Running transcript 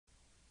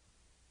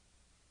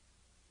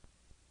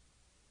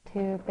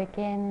to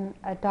begin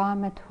a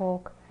Dharma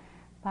talk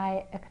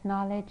by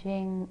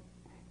acknowledging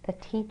the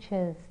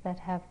teachers that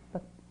have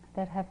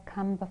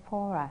come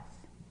before us,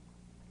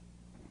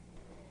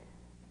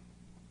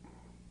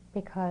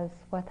 because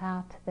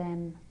without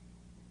them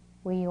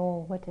we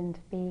all wouldn't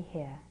be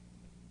here.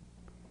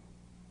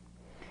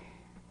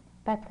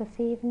 But this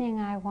evening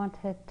I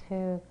wanted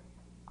to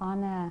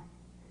honor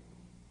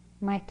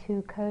my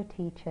two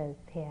co-teachers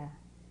here.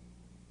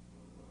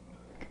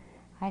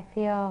 I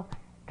feel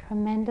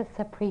tremendous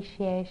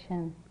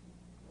appreciation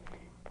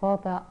for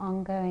the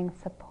ongoing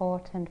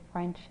support and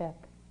friendship,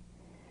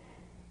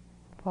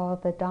 for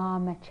the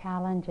Dharma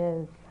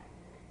challenges,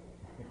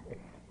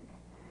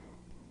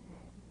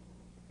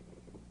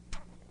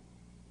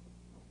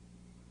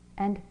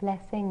 and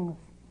blessings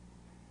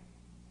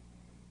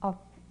of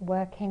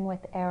working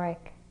with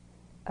Eric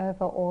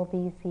over all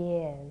these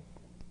years.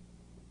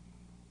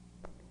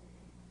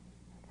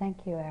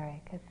 Thank you,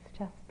 Eric. It's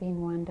just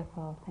been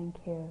wonderful. Thank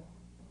you.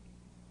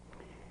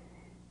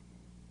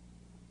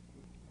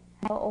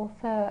 And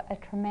also a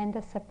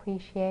tremendous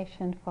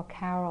appreciation for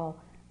Carol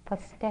for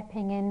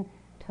stepping into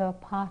a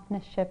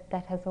partnership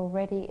that has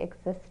already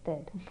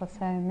existed for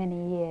so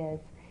many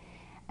years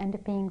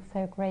and being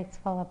so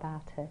graceful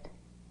about it,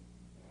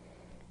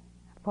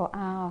 for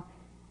our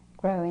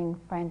growing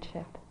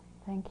friendship.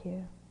 Thank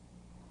you.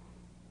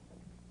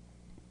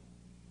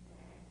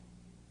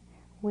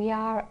 We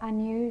are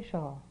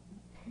unusual.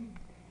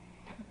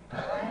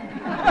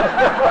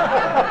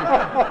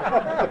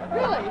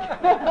 Really?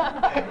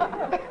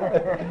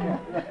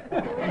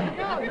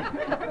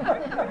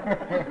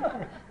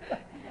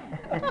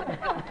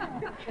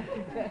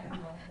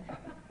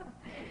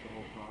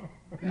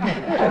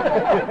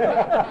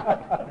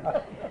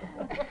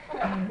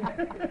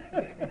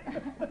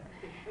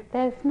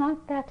 There's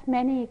not that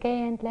many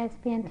gay and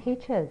lesbian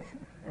teachers.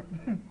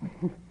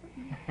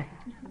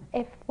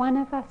 If one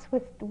of us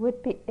was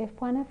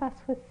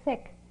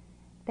sick,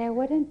 there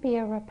wouldn't be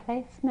a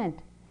replacement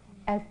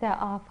as there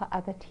are for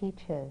other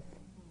teachers.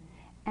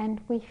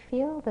 And we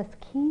feel this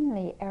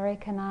keenly,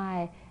 Eric and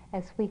I,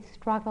 as we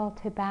struggle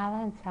to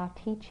balance our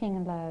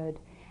teaching load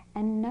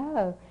and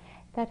know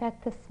that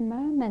at this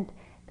moment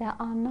there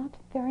are not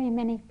very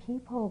many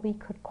people we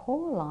could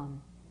call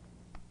on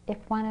if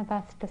one of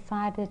us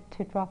decided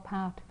to drop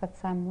out for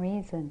some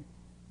reason.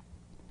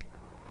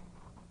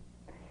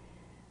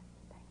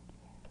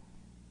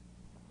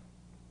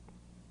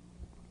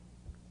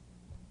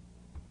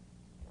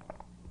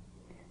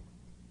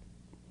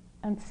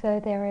 And so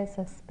there is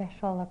a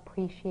special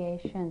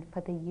appreciation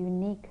for the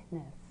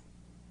uniqueness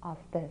of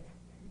this.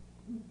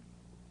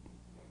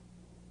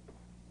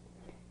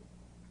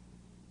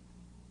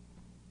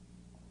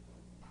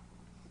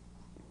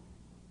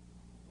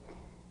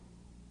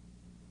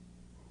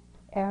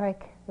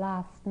 Eric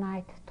last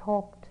night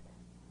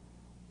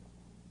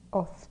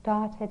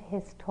started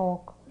his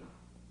talk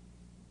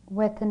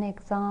with an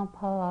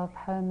example of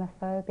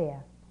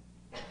homophobia.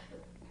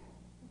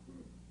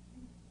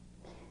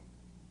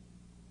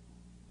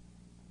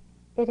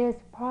 It is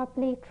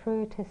probably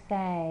true to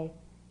say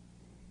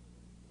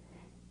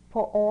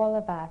for all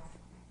of us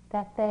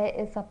that there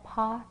is a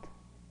part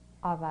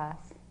of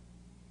us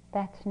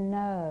that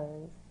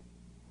knows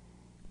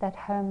that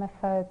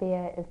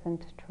homophobia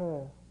isn't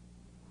true.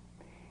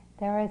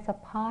 There is a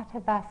part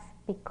of us,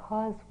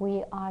 because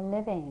we are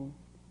living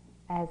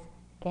as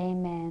gay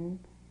men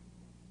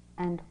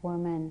and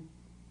women,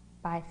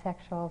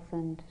 bisexuals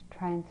and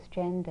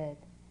transgendered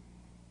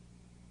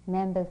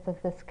members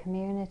of this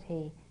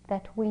community,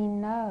 that we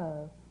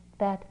know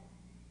that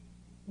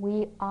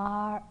we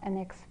are an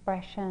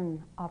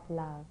expression of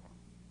love,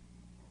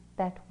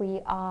 that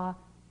we are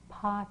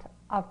part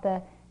of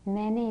the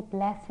many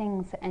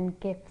blessings and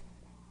gifts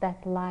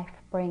that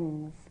life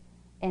brings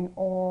in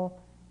all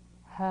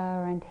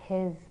her and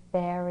his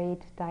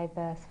varied,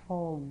 diverse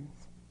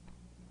forms.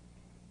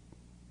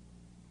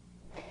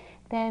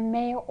 There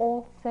may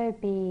also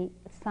be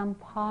some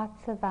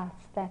parts of us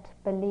that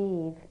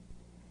believe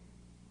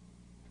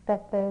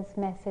that those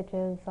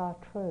messages are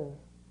true.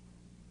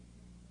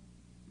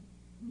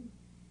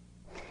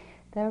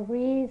 The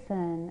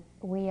reason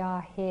we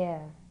are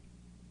here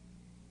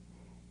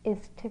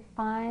is to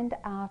find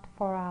out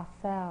for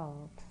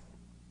ourselves,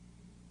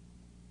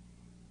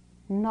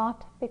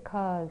 not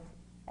because,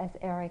 as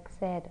Eric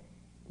said,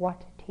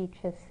 what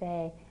teachers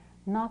say,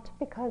 not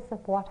because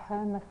of what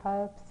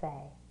homophobes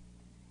say.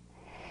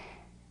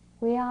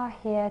 We are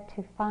here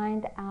to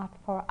find out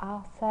for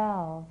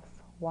ourselves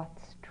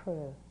what's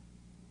true.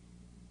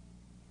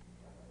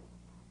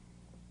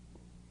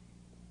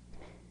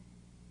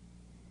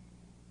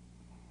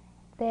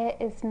 There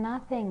is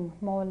nothing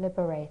more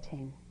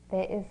liberating.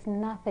 There is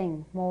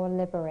nothing more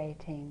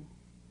liberating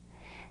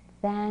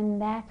than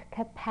that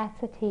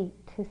capacity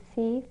to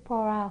see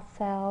for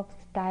ourselves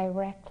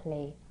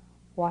directly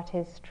what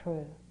is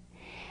true.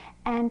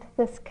 And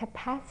this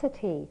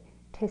capacity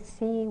to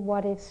see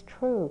what is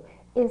true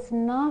is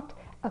not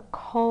a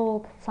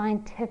cold,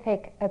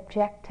 scientific,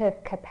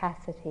 objective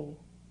capacity.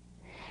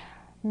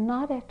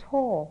 Not at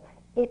all.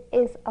 It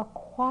is a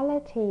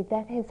quality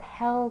that is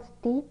held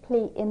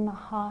deeply in the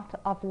heart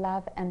of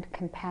love and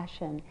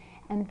compassion.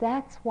 And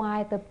that's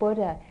why the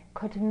Buddha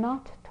could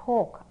not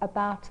talk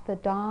about the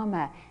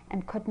Dharma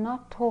and could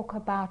not talk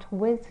about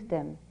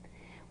wisdom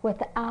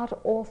without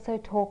also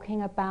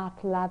talking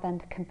about love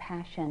and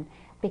compassion,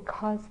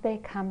 because they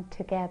come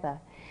together.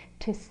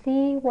 To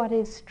see what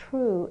is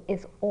true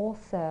is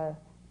also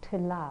to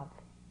love.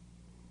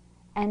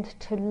 And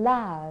to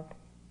love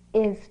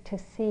is to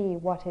see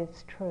what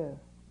is true.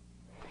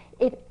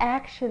 It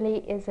actually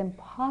is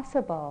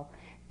impossible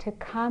to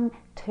come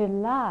to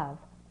love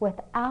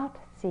without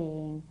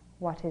seeing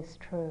what is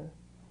true.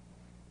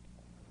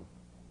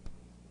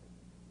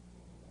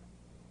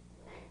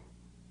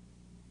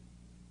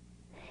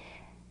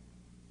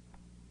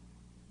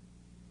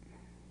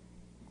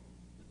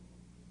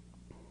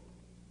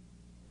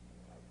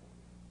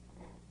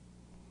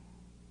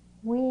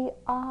 We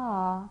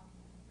are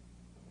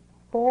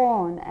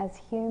born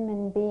as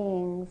human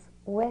beings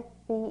with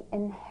the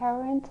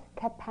inherent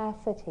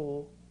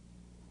capacity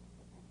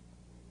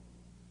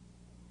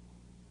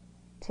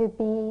to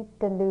be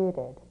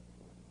deluded.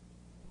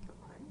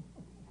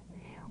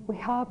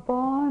 We are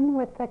born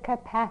with the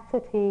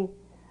capacity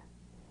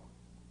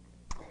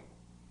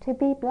to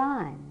be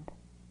blind.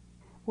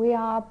 We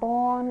are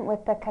born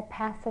with the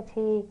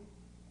capacity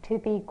to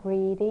be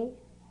greedy,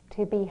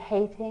 to be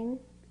hating,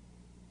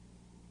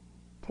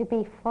 to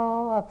be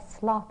full of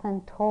sloth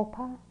and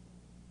torpor,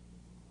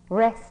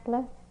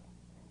 restless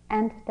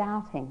and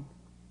doubting.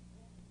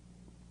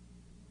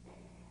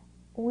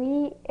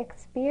 We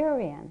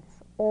experience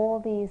all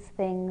these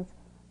things,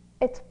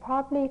 it's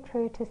probably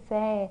true to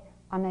say,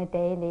 on a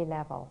daily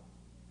level.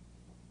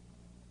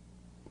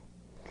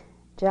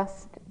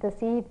 Just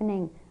this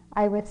evening,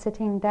 I was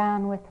sitting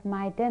down with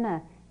my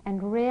dinner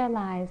and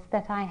realized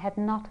that I had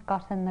not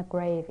gotten the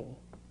gravy.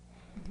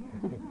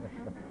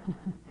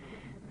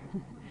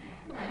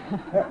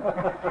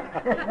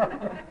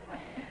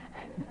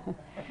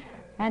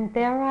 And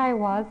there I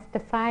was,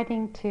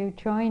 deciding to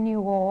join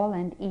you all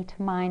and eat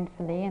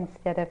mindfully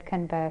instead of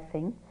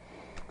conversing.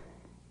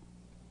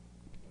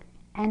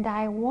 And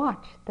I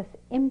watched this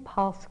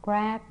impulse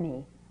grab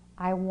me.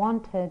 I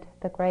wanted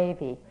the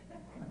gravy.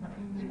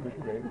 It's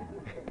good gravy.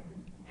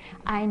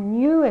 I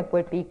knew it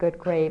would be good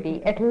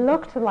gravy. It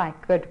looked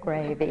like good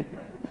gravy.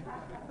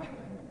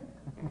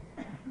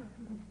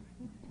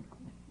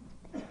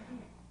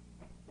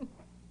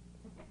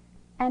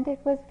 And it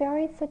was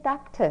very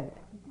seductive.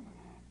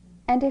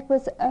 And it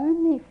was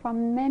only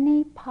from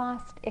many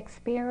past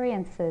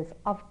experiences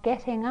of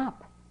getting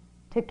up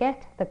to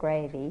get the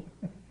gravy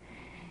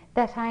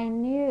that I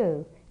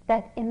knew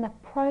that in the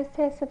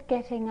process of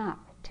getting up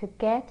to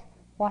get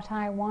what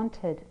I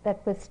wanted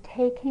that was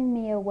taking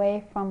me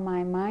away from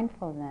my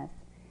mindfulness,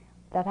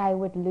 that I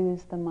would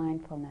lose the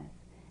mindfulness,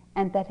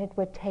 and that it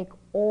would take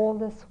all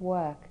this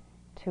work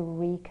to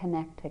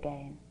reconnect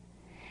again.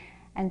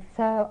 And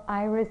so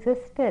I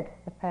resisted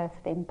the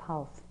first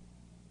impulse,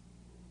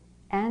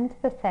 and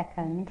the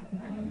second,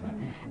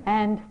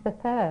 and the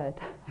third.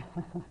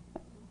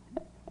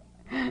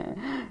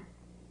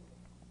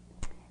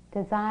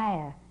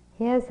 Desire.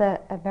 Here's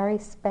a very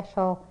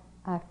special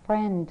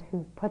friend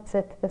who puts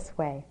it this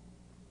way.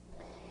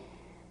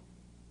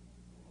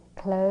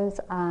 Close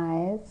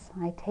eyes,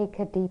 I take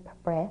a deep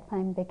breath,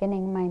 I'm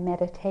beginning my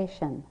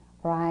meditation.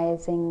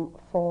 Rising,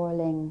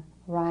 falling,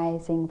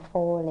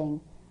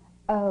 falling.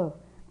 Oh,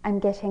 I'm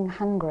getting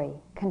hungry,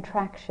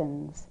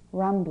 contractions,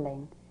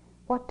 rumbling.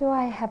 What do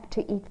I have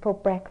to eat for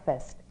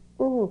breakfast?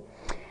 Ooh,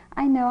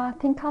 I know, I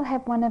think I'll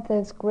have one of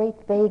those great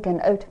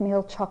vegan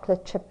oatmeal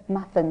chocolate chip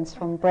muffins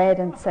from Bread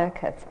and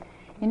Circus.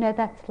 You know,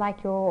 that's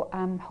like your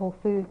Whole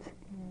Foods,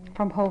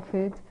 from Whole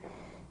Foods.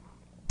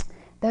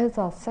 Those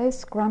are so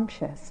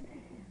scrumptious.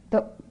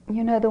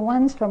 The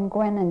ones from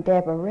Gwen and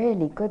Deb are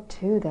really good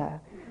too, though.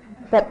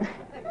 But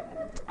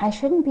I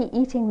shouldn't be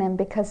eating them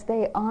because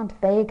they aren't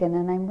vegan,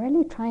 and I'm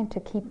really trying to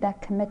keep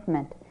that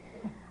commitment.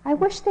 I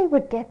wish they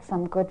would get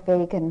some good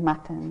vegan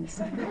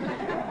muffins.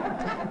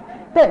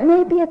 But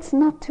maybe it's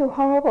not too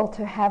horrible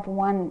to have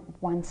one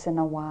once in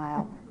a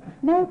while.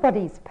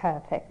 Nobody's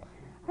perfect.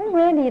 I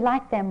really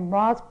like them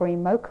raspberry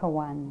mocha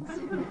ones.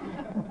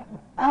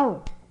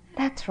 Oh,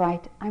 that's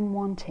right,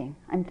 I'm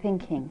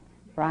thinking.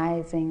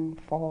 Rising,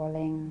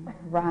 falling,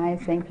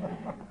 rising.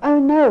 Oh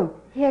no,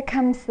 here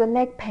comes the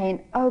leg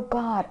pain. Oh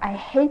God, I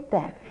hate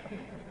that.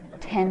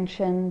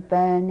 Tension,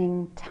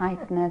 burning,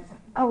 tightness.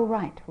 Oh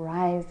right,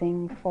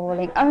 rising,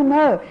 falling. Oh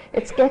no,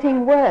 it's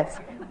getting worse.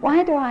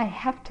 Why do I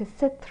have to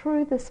sit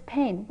through this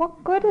pain?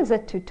 What good is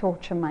it to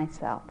torture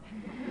myself?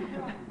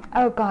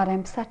 Oh God,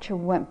 I'm such a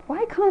wimp.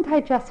 Why can't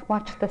I just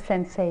watch the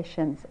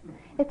sensations?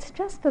 It's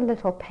just a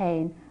little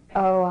pain.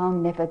 Oh, I'll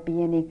never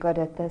be any good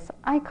at this.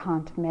 I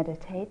can't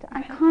meditate.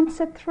 I can't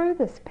sit through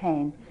this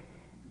pain.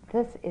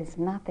 This is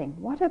nothing.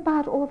 What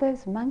about all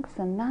those monks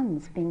and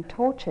nuns being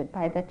tortured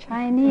by the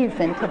Chinese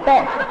in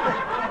Tibet?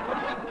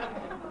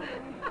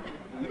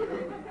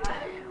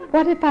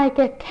 What if I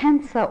get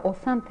cancer or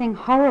something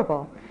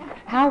horrible?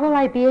 How will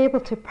I be able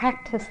to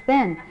practice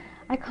then?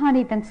 I can't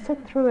even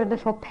sit through a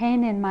little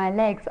pain in my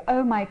legs.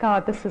 Oh my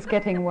God, this is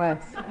getting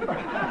worse.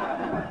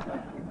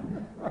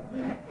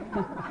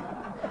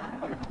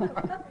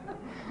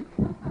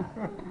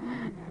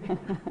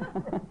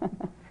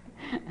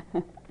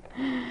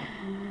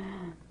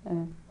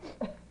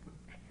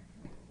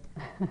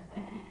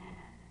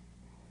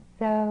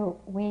 So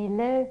we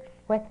live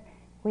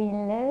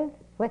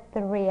with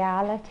the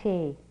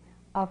reality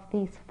of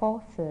these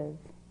forces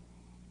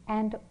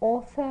and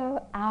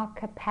also our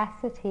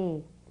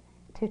capacity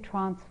to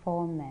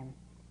transform them.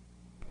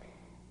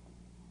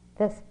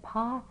 This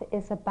path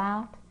is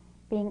about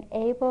being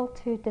able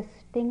to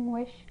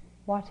distinguish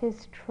what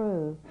is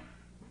true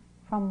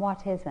from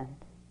what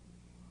isn't.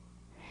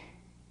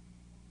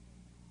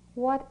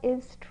 What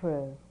is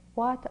true?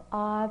 What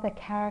are the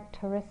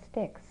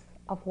characteristics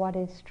of what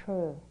is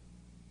true?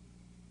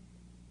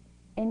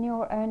 In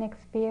your own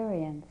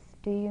experience,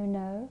 do you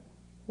know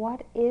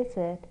what is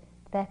it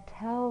that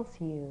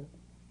tells you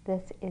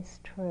this is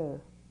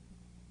true?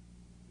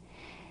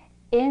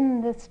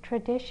 In this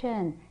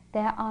tradition,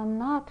 there are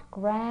not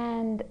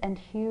grand and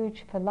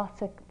huge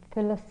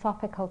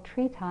philosophical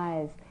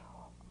treatises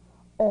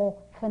or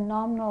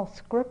phenomenal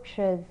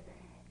scriptures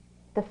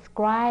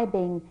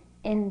describing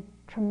in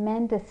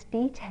tremendous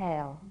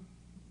detail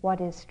what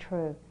is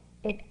true.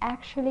 It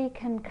actually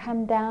can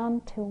come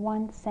down to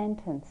one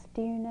sentence.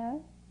 Do you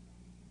know?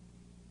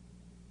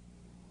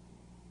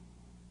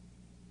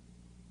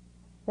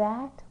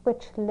 That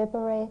which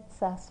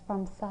liberates us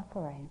from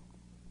suffering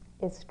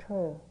is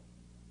true.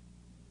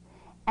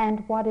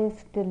 And what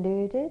is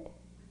deluded?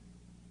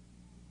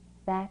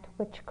 That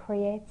which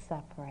creates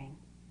suffering.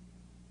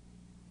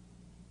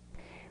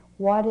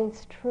 What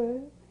is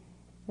true?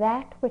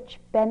 That which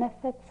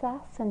benefits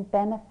us and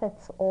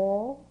benefits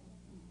all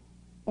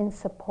in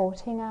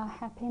supporting our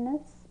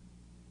happiness.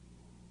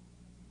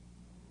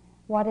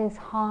 What is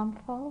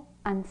harmful,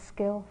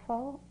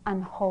 unskillful,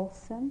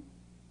 unwholesome?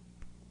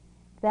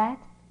 That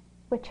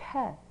which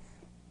hurts.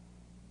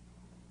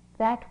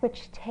 That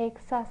which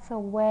takes us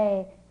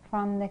away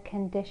from the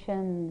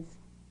conditions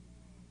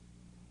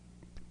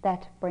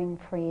that bring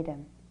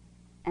freedom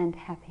and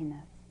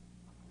happiness.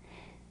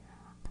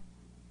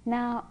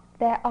 Now,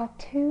 there are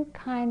two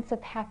kinds of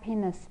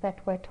happiness that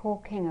we're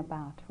talking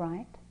about,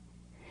 right?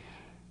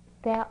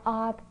 There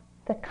are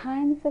the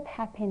kinds of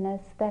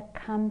happiness that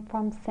come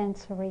from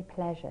sensory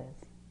pleasures.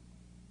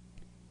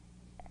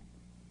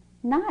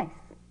 Nice.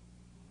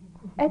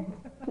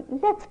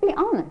 Let's be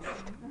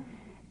honest.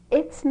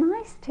 It's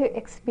nice to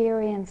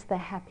experience the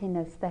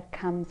happiness that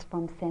comes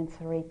from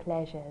sensory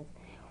pleasures.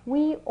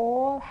 We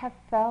all have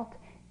felt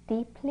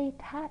deeply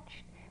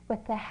touched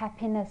with the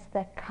happiness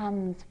that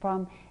comes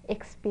from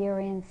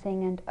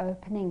experiencing and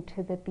opening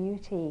to the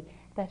beauty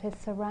that is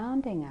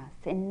surrounding us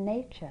in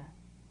nature.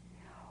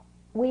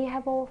 We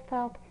have all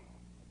felt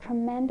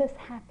tremendous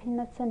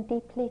happiness and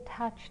deeply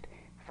touched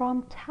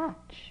from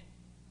touch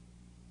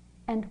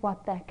and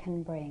what that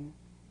can bring,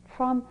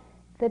 from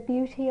the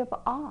beauty of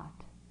art,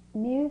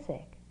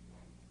 music.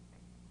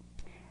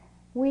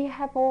 We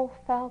have all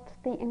felt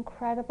the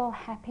incredible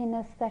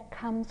happiness that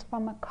comes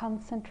from a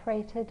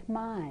concentrated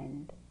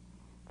mind,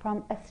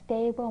 from a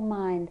stable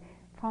mind,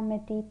 from a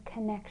deep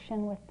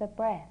connection with the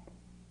breath.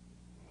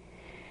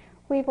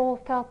 We've all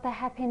felt the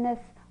happiness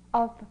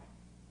of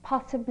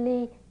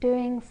possibly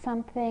doing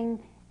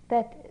something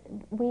that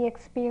we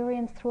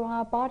experience through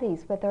our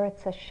bodies, whether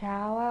it's a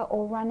shower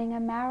or running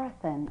a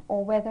marathon,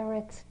 or whether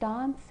it's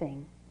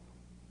dancing.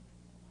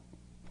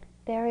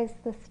 There is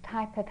this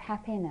type of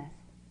happiness.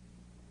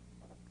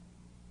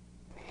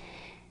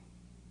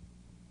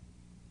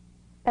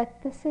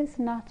 But this is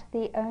not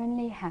the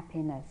only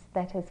happiness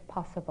that is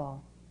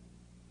possible.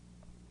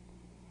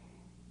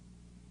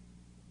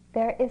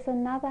 There is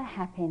another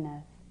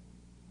happiness,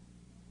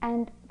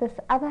 and this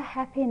other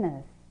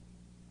happiness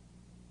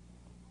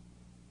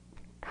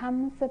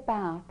comes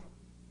about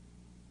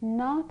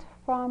not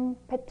from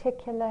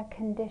particular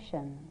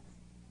conditions.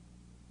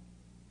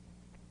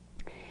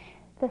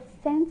 The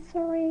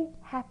sensory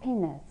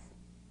happiness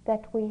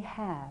that we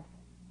have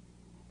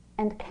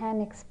and can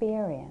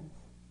experience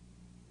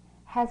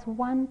has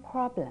one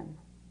problem.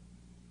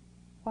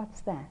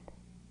 What's that?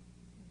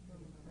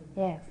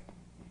 Yes,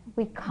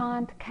 we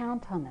can't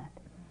count on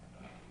it.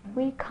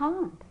 We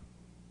can't.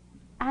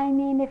 I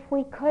mean, if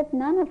we could,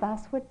 none of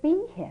us would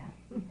be here.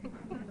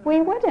 We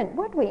wouldn't,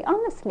 would we?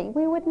 Honestly,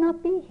 we would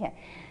not be here.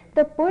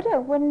 The Buddha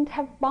wouldn't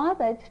have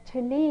bothered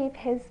to leave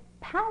his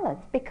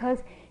palace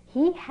because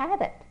he had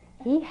it.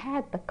 He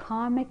had the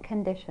karmic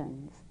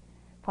conditions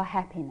for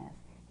happiness.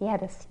 He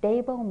had a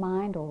stable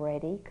mind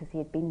already because he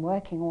had been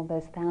working all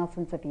those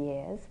thousands of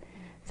years.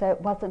 So it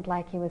wasn't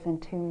like he was in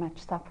too much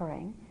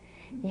suffering.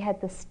 He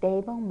had the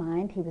stable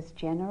mind. He was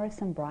generous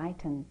and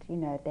bright, and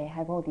they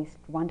have all these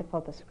wonderful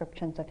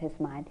descriptions of his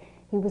mind.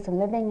 He was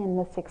living in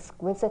this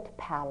exquisite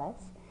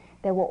palace.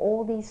 There were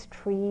all these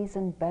trees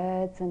and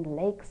birds and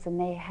lakes, and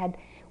they had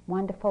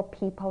wonderful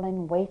people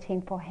in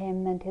waiting for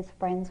him, and his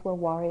friends were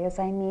warriors.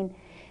 I mean,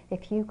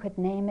 if you could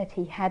name it,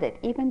 he had it,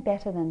 even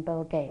better than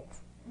Bill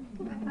Gates.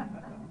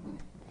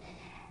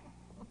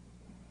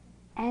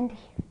 And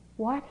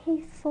what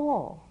he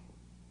saw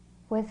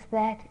was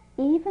that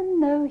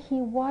even though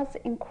he was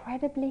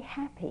incredibly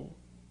happy,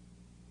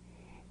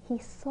 he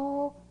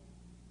saw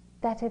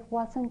that it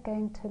wasn't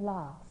going to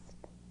last,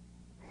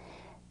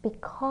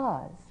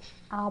 because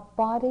our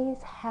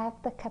bodies have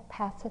the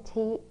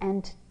capacity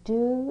and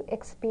do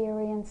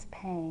experience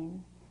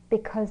pain,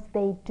 because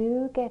they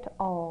do get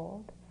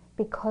old,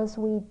 because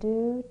we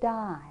do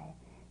die,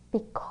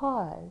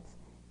 because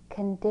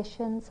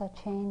conditions are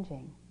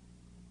changing.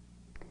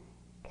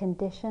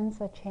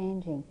 Conditions are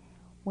changing.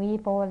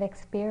 We've all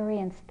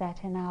experienced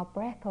that in our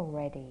breath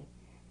already,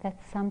 that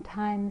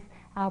sometimes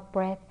our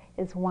breath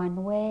is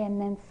one way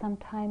and then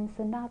sometimes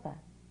another.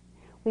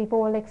 We've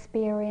all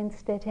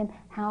experienced it in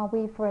how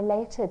we've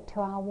related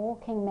to our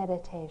walking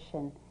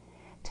meditation,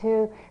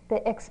 to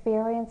the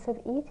experience of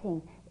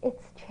eating.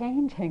 It's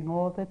changing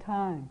all the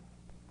time.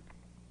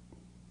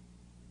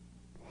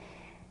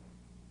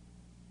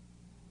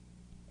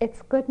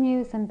 It's good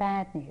news and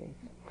bad news.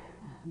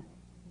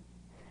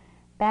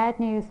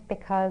 Bad news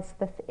because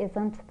this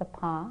isn't the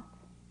path.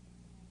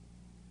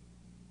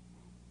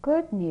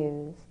 Good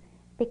news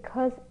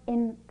because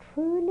in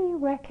truly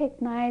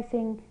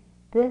recognizing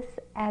this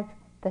as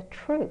the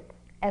truth,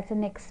 as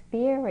an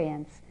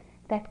experience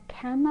that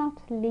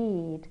cannot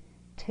lead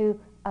to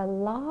a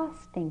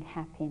lasting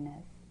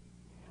happiness,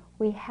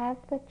 we have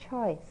the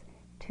choice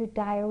to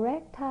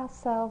direct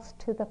ourselves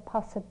to the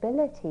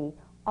possibility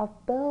of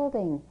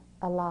building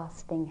a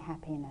lasting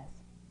happiness.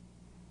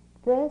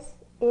 This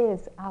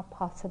is our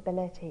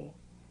possibility.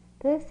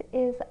 This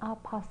is our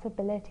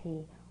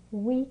possibility.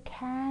 We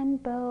can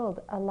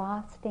build a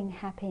lasting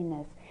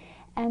happiness,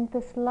 and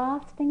this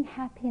lasting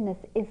happiness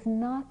is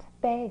not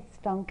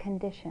based on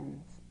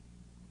conditions.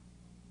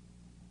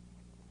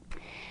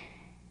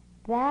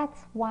 That's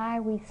why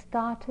we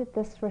started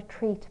this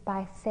retreat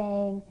by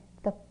saying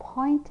the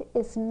point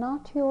is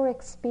not your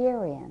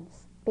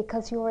experience,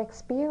 because your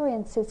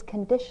experience is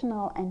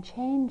conditional and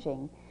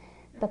changing.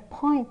 The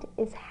point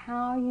is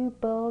how you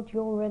build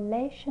your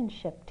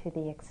relationship to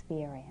the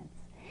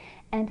experience.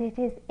 And it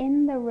is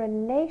in the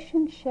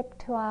relationship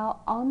to our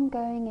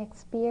ongoing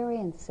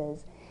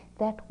experiences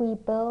that we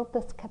build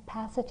this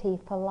capacity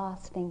for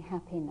lasting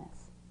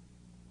happiness.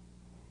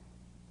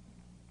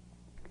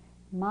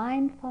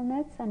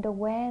 Mindfulness and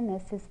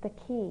awareness is the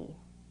key,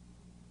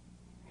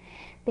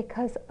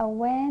 because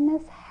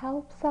awareness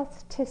helps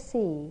us to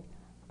see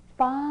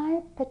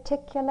 5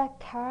 particular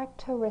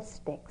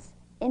characteristics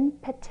in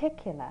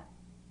particular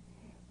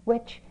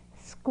which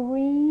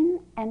screen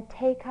and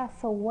take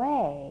us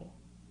away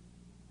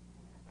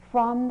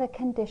from the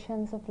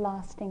conditions of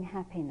lasting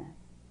happiness.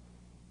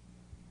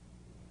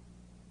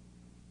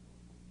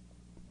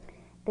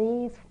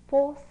 These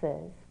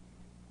forces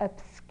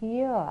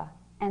obscure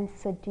and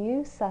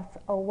seduce us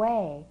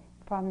away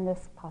from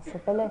this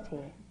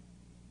possibility.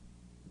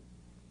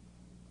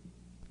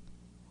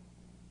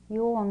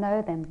 You all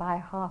know them by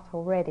heart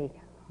already,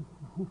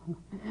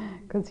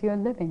 because you're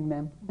living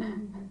them.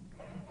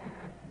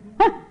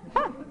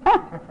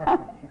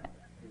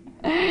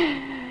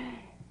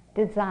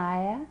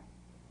 Desire,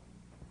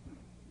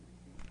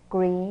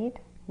 greed,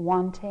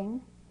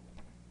 wanting,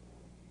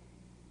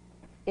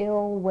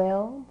 ill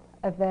will,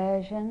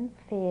 aversion,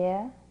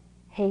 fear,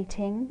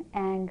 hating,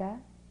 anger,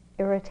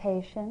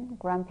 irritation,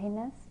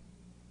 grumpiness,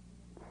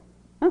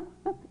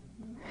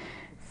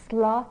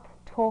 sloth,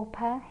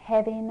 torpor,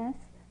 heaviness,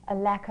 a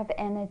lack of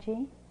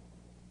energy,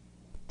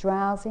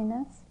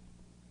 drowsiness,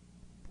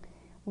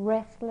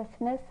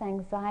 restlessness,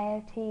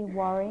 anxiety,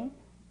 worry,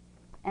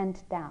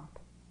 and doubt.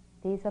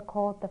 These are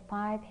called the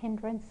 5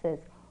 hindrances,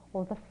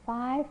 or the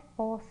 5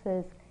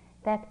 forces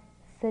that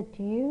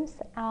seduce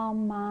our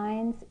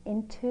minds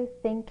into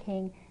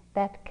thinking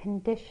that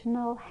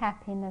conditional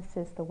happiness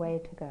is the way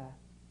to go.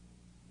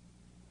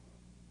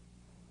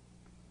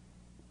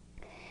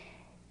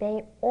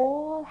 They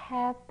all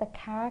have the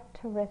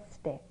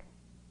characteristic,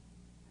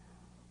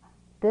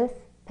 this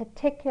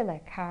particular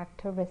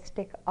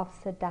characteristic of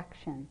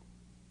seduction.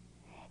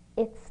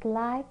 It's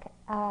like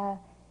a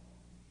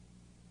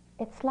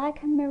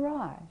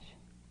mirage.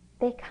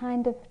 They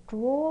kind of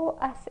draw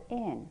us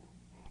in,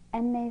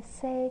 and they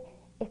say,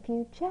 if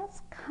you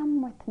just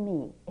come with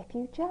me, if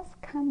you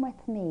just come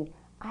with me,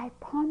 I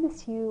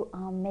promise you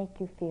I'll make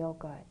you feel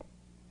good.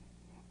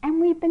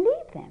 And we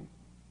believe them.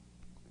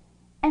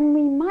 And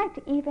we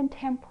might even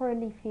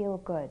temporarily feel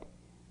good.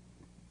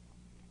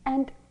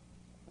 And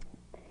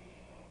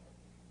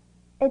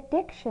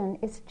addiction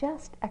is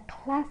just a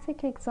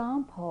classic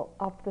example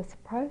of this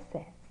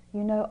process,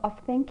 you know, of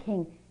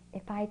thinking,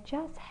 if I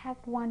just have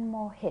one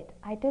more hit.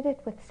 I did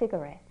it with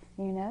cigarettes,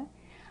 you know.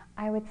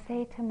 I would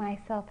say to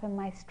myself in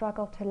my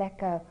struggle to let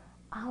go,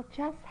 I'll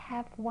just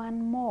have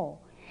one more.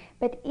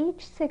 But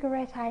each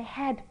cigarette I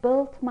had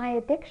built my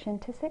addiction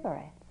to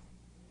cigarettes.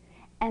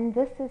 And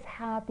this is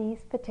how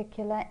these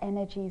particular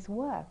energies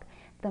work.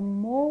 The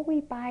more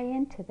we buy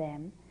into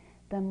them,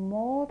 the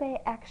more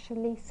they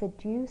actually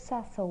seduce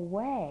us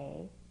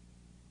away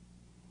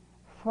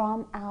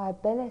from our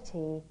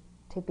ability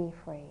to be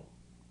free.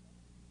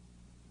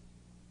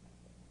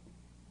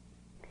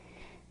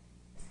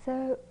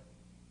 So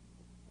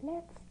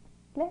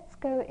let's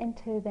go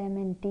into them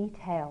in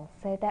detail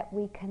so that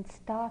we can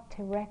start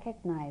to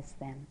recognize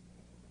them.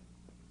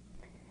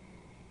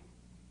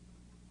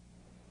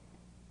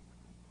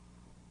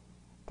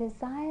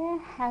 Desire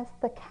has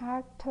the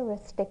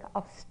characteristic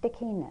of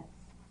stickiness.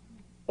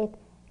 It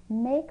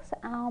makes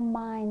our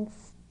mind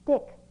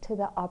stick to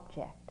the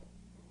object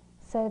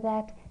so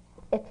that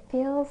it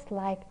feels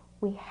like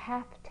we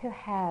have to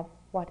have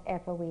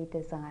whatever we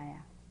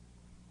desire.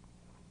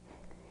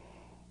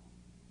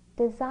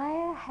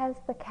 Desire has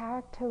the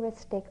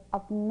characteristic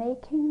of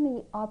making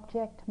the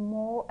object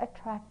more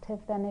attractive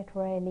than it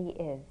really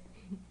is.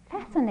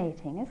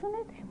 Fascinating, isn't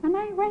it? When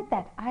I read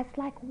that, I was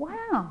like,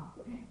 wow,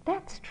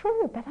 that's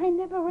true, but I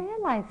never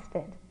realized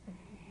it.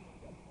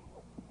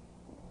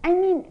 I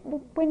mean,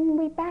 when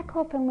we back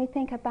off and we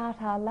think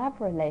about our love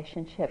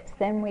relationships,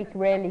 then we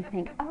really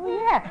think, oh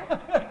yeah,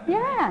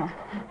 yeah.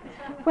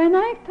 When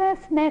I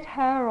first met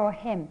her or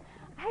him,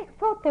 I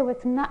thought they were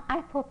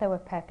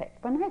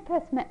perfect. When I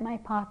first met my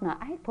partner,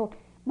 I thought,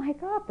 my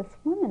God, this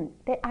woman,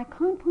 I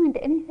can't find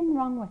anything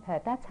wrong with her.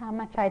 That's how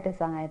much I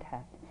desired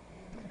her.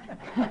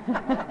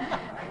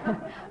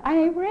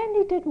 I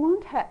really did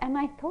want her, and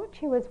I thought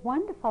she was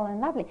wonderful and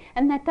lovely.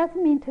 And that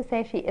doesn't mean to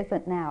say she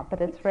isn't now, but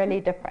it's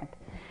really different.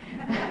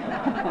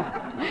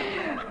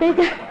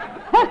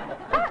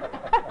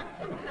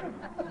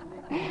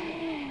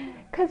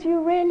 Because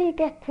you really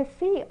get to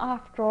see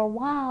after a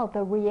while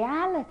the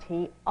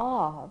reality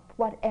of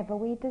whatever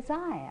we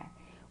desire,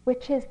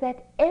 which is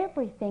that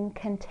everything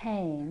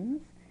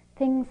contains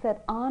things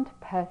that aren't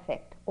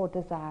perfect or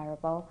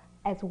desirable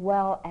as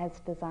well as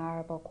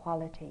desirable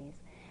qualities.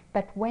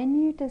 But when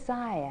you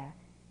desire,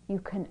 you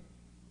can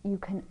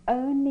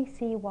only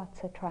see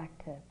what's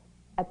attractive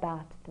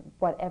about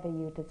whatever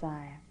you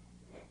desire.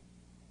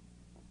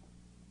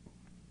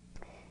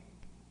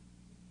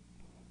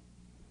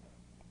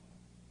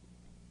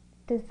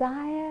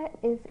 Desire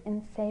is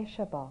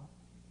insatiable,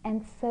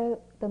 and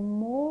so the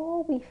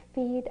more we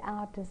feed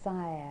our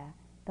desire,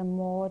 the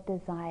more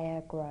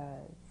desire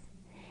grows.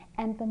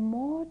 And the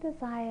more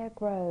desire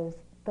grows,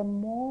 the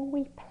more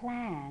we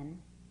plan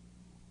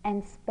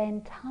and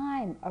spend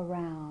time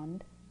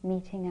around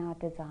meeting our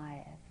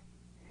desires.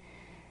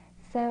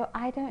 So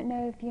I don't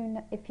know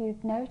if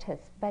you've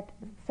noticed, but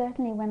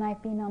certainly when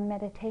I've been on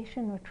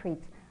meditation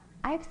retreats,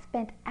 I've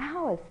spent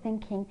hours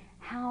thinking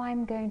how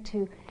I'm going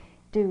to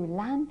do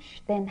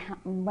lunch, then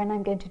when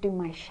I'm going to do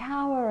my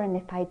shower, and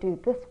if I do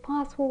this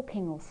fast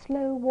walking or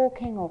slow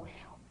walking, or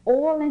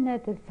all in a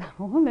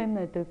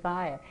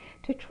desire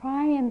to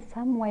try in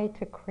some way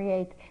to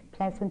create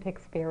pleasant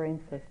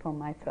experiences for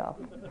myself.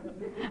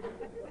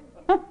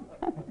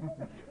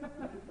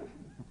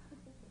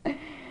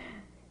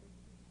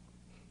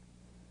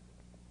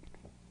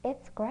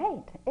 It's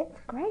great. It's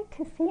great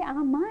to see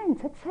our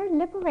minds. It's so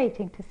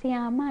liberating to see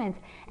our minds.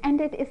 And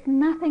it is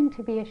nothing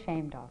to be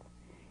ashamed of.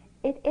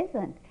 It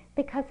isn't,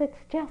 because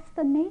it's just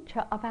the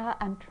nature of our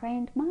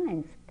untrained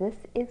minds.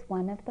 This is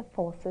one of the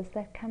forces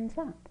that comes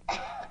up.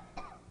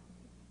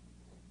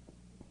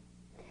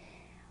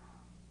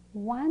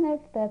 One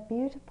of the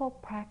beautiful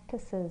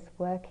practices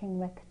working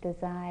with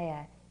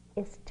desire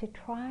is to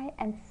try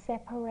and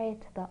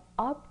separate the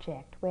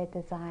object we're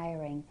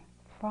desiring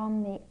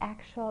from the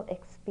actual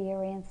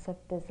experience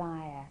of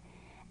desire,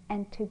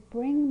 and to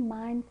bring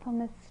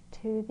mindfulness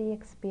to the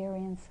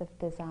experience of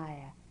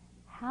desire.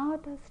 How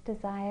does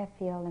desire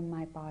feel in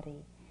my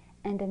body?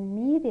 And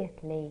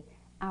immediately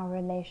our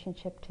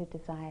relationship to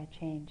desire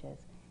changes.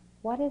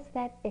 What is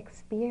that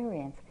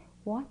experience?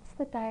 What's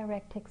the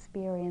direct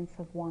experience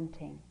of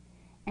wanting?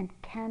 And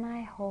can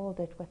I hold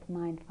it with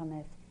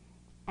mindfulness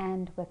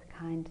and with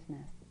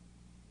kindness?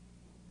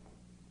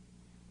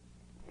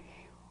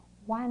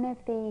 One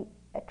of the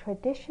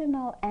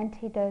traditional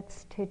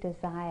antidotes to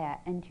desire,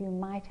 and you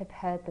might have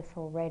heard this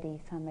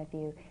already, some of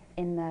you,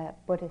 in the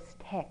Buddhist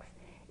texts,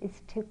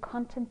 is to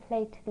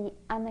contemplate the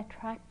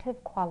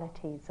unattractive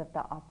qualities of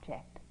the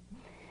object.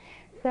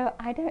 So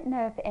I don't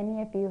know if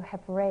any of you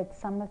have read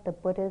some of the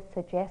Buddha's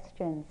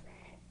suggestions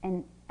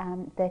and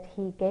that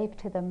he gave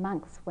to the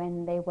monks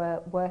when they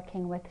were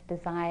working with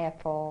desire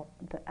for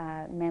the,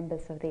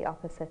 members of the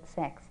opposite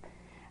sex,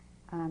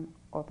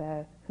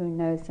 although who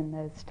knows in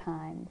those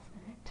times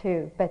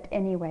too. But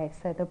anyway,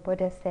 so the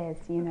Buddha says,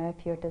 you know,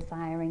 if you're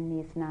desiring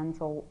these nuns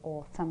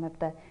or some of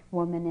the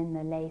women in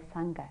the lay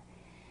sangha,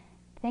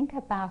 think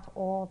about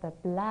all the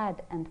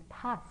blood and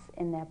pus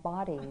in their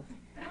bodies.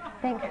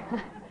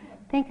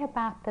 Think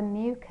about the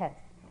mucus,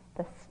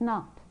 the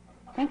snot.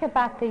 Think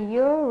about the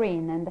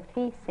urine and the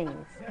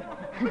feces.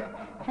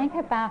 Think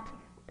about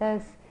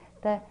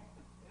the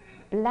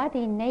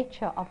bloody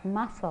nature of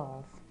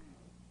muscles.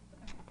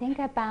 Think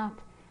about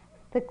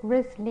the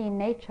grisly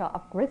nature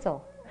of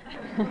grizzle.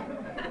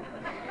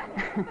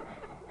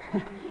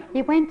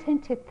 He went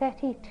into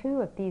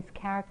 32 of these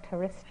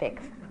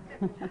characteristics.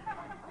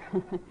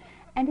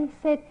 And he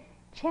said,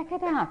 check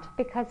it out,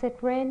 because it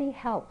really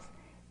helps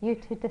you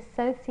to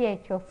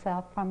dissociate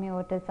yourself from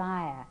your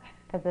desire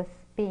for this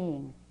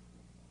being.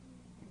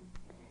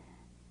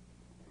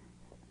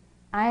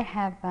 I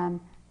have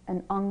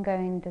an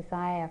ongoing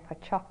desire for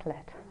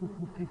chocolate,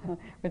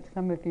 which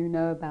some of you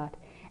know about.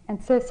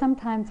 And so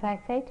sometimes I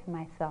say to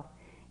myself,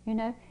 you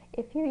know,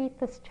 if you eat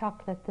this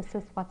chocolate, this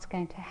is what's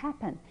going to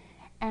happen.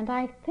 And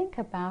I think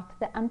about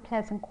the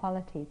unpleasant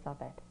qualities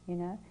of it, you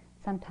know.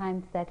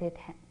 Sometimes that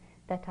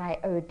that I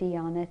OD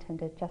on it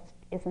and it just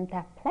isn't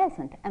that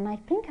pleasant. And I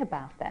think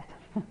about that.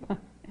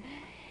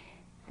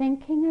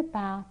 Thinking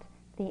about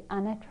the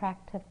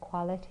unattractive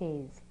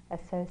qualities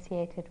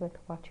associated with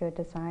what you're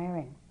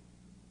desiring.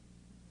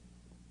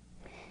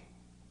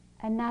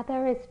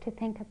 Another is to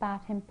think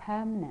about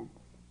impermanence,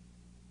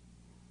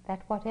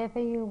 that whatever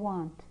you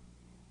want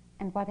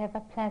and whatever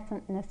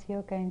pleasantness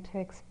you're going to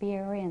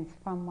experience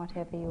from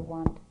whatever you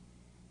want,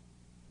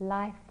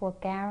 life will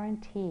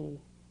guarantee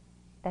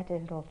that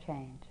it'll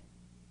change.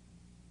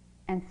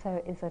 And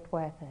so is it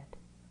worth it?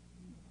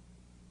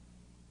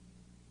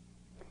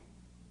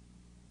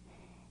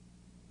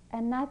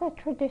 Another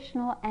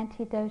traditional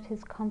antidote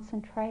is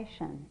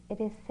concentration.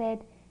 It is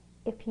said,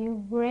 if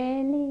you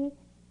really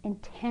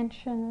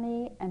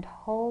intentionally and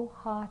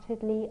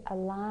wholeheartedly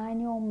align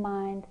your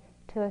mind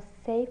to a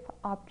safe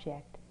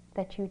object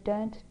that you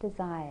don't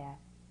desire,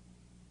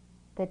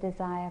 the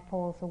desire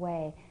falls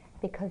away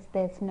because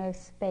there's no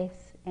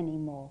space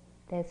anymore.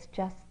 There's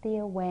just the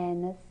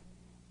awareness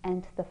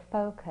and the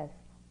focus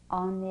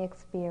on the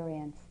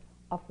experience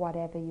of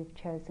whatever you've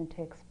chosen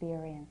to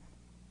experience.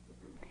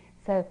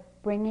 So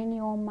bringing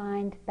your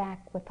mind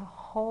back with a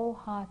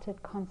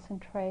wholehearted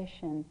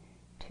concentration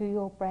to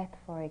your breath,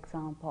 for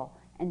example,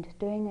 and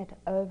doing it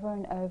over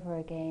and over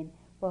again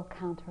will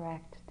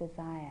counteract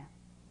desire.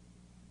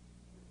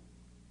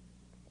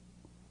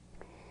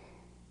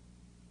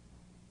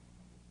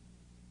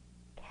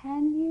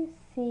 Can you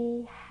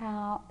see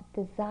how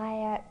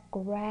desire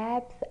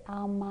grabs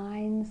our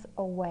minds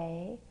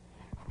away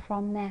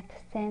from that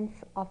sense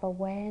of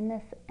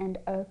awareness and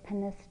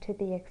openness to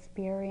the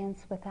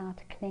experience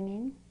without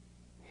clinging?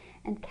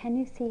 And can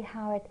you see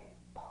how it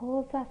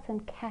pulls us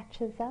and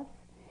catches us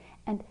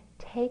and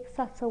takes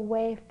us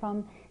away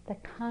from the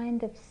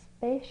kind of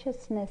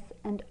spaciousness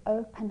and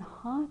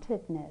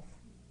open-heartedness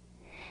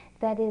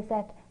that is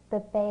at the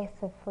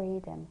base of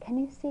freedom? Can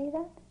you see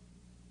that?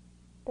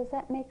 Does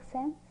that make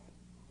sense?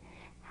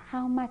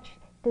 How much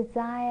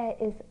desire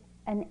is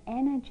an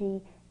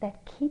energy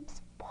that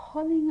keeps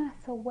pulling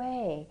us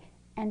away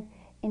and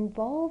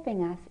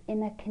involving us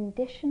in a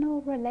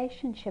conditional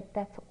relationship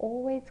that's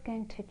always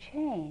going to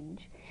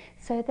change,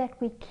 so that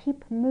we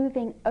keep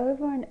moving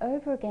over and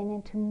over again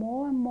into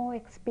more and more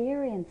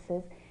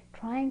experiences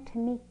trying to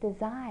meet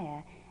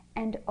desire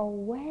and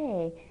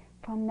away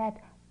from that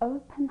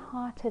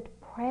open-hearted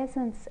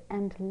presence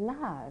and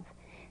love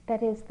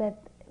that is that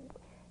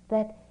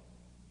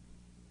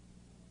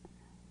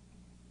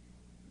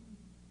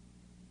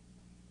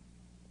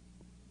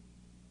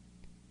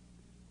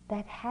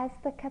has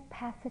the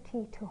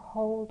capacity to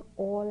hold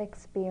all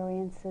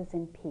experiences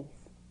in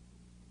peace.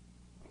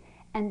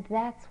 And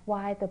that's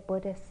why the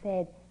Buddha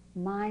said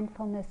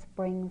mindfulness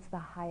brings the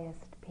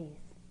highest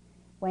peace.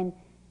 When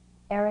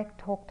Eric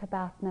talked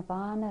about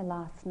nirvana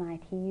last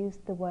night, he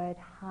used the word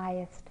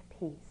highest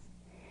peace,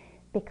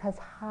 because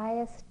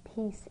highest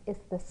peace is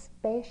the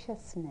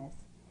spaciousness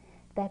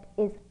that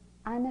is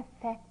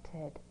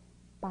unaffected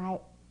by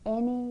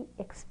any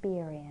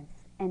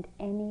experience and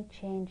any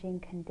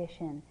changing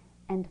condition.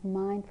 And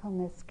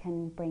mindfulness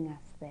can bring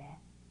us there.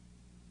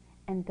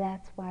 And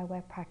that's why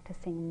we're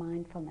practicing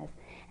mindfulness.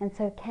 And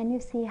so can you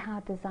see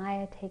how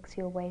desire takes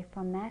you away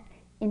from that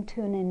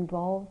into an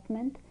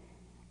involvement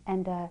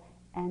and a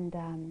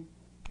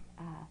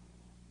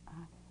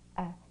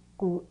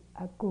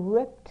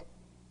gripped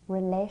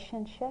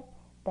relationship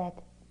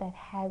that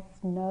has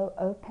no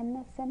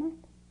openness in it?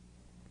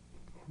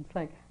 It's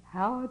like,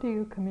 how do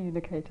you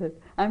communicate it?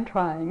 I'm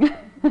trying.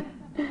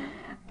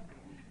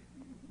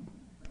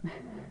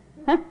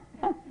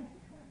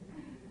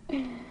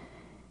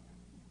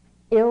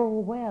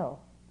 Ill will.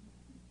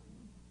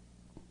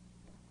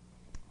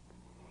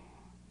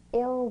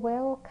 Ill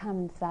will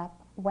comes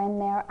up when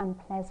there are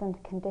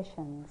unpleasant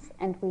conditions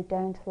and we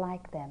don't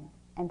like them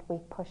and we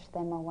push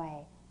them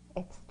away.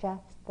 It's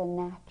just the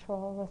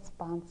natural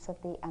response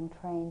of the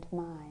untrained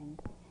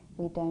mind.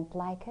 We don't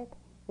like it,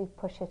 we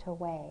push it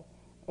away.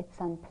 It's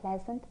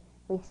unpleasant,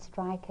 we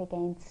strike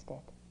against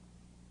it.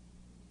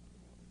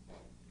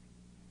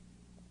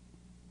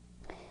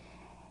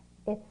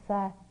 It's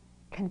a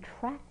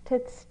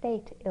contracted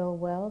state, ill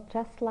will,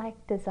 just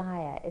like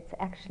desire. It's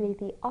actually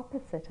the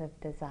opposite of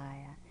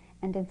desire.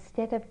 And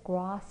instead of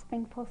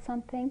grasping for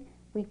something,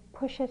 we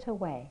push it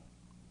away.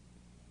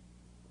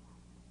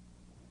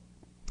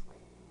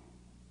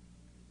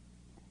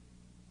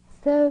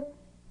 So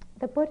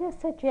the Buddha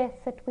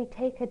suggests that we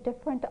take a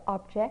different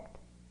object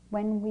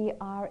when we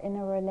are in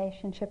a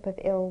relationship of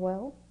ill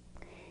will.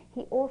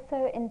 He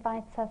also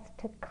invites us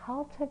to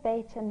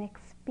cultivate an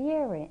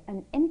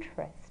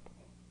interest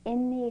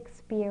in the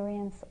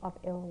experience of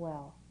ill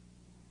will.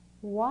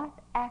 What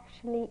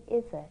actually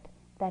is it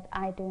that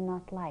I do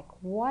not like?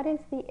 What is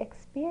the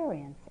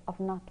experience of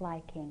not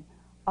liking?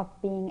 of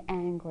being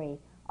angry,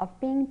 of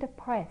being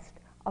depressed,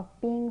 of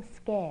being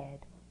scared,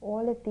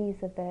 all of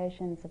these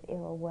aversions of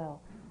ill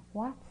will.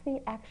 What's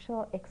the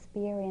actual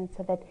experience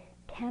of it?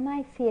 Can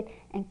I see it,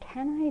 and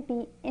can I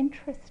be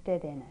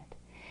interested in it?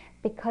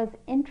 Because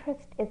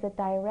interest is a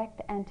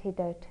direct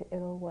antidote to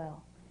ill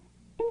will.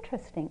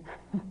 Interesting.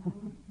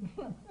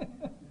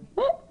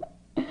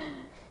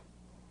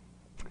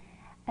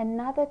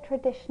 Another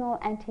traditional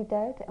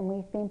antidote, and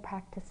we've been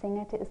practicing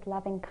it, is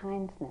loving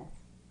kindness.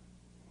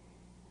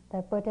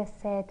 The Buddha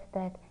said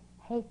that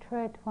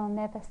hatred will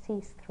never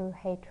cease through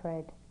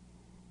hatred.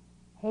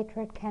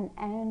 Hatred can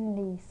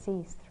only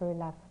cease through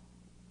love.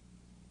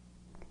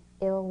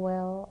 Ill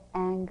will,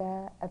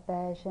 anger,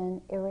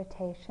 aversion,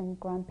 irritation,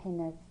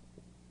 grumpiness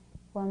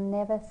will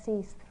never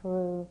cease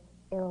through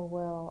ill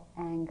will,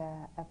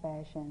 anger,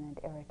 aversion, and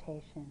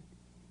irritation.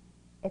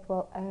 It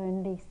will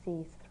only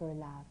cease through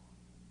love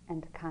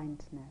and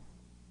kindness.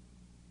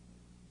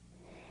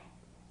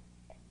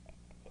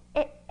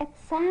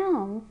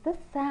 This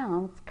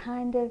sounds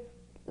kind of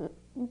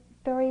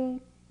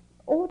very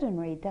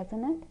ordinary,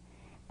 doesn't it?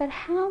 But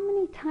how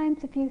many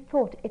times have you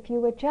thought if you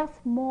were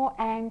just more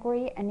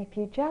angry and if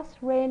you just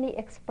really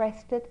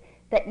expressed it,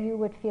 that you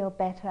would feel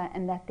better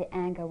and that the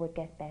anger would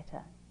get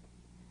better?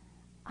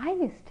 I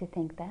used to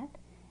think that,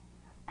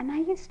 and I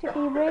used to be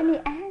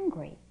really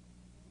angry.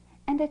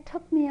 And it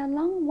took me a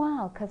long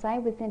while, because I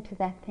was into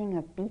that thing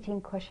of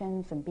beating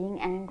cushions and being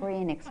angry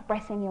and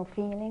expressing your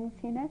feelings,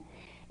 you know.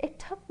 It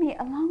took me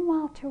a long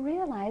while to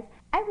realize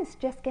I was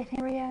just getting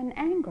angrier and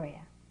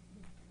angrier.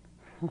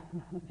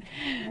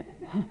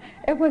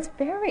 It was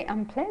very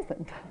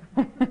unpleasant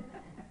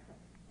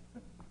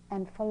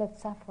and full of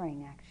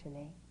suffering,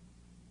 actually.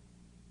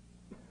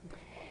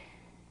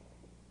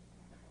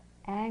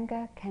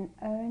 Anger can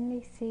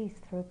only cease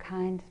through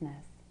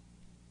kindness.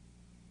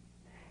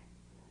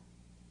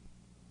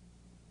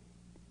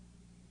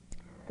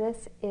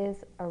 This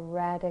is a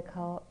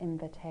radical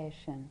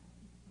invitation.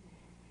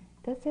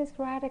 This is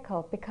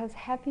radical because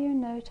have you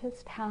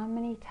noticed how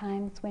many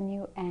times when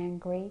you're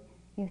angry,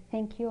 you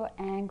think you're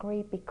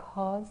angry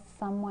because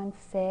someone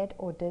said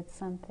or did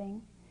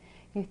something?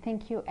 You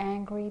think you're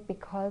angry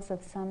because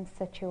of some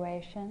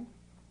situation?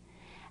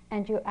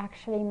 And you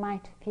actually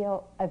might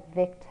feel a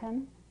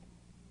victim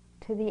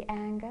to the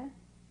anger?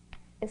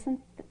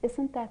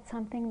 Isn't that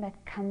something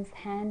that comes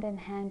hand in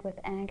hand with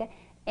anger?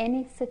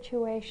 Any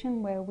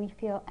situation where we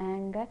feel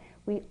anger,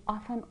 we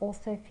often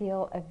also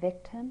feel a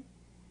victim.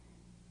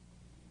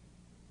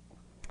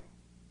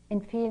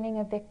 In feeling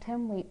a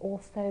victim, we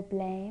also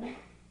blame.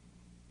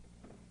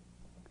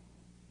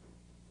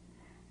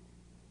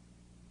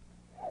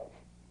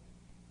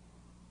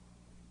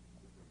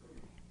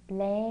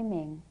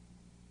 Blaming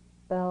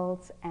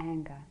builds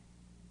anger.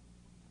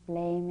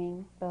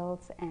 Blaming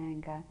builds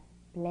anger.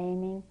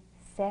 Blaming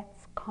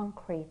sets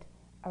concrete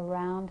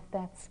around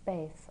that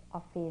space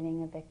of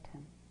feeling a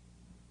victim.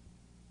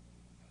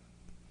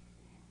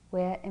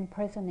 We're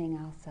imprisoning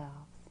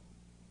ourselves.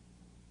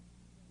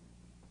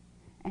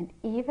 And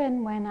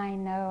even when I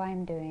know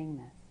I'm doing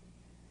this,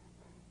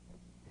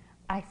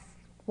 I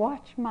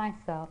watch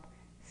myself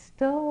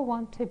still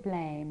want to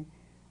blame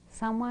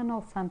someone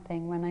or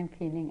something when I'm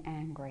feeling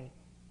angry.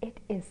 It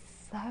is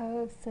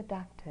so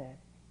seductive.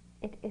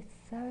 It is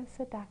so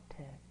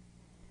seductive.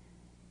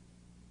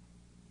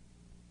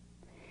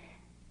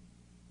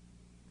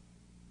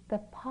 The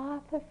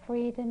path of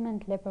freedom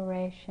and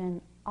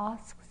liberation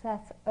asks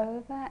us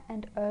over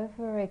and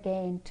over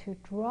again to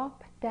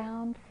drop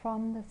down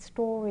from the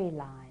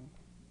storyline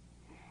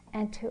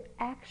and to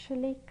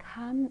actually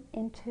come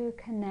into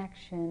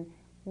connection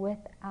with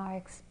our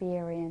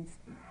experience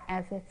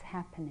as it's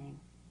happening,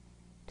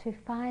 to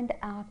find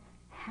out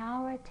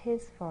how it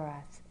is for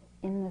us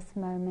in this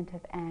moment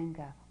of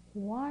anger.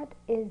 What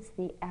is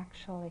the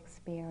actual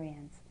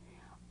experience?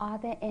 Are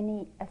there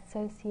any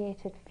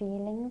associated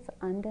feelings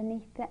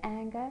underneath the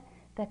anger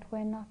that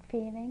we're not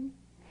feeling?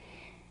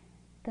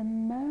 The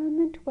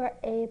moment we're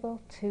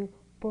able to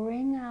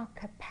bring our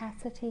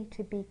capacity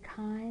to be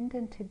kind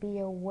and to be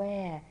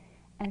aware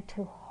and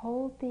to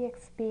hold the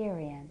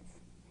experience,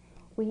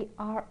 we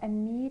are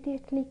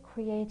immediately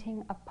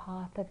creating a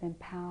path of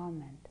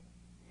empowerment.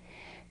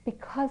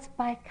 Because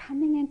by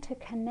coming into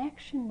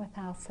connection with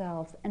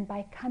ourselves and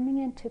by coming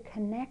into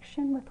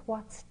connection with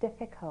what's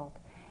difficult,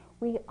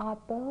 we are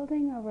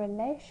building a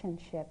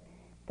relationship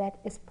that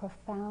is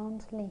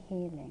profoundly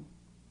healing.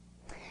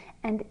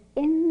 And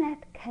in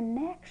that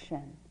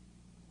connection,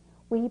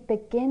 we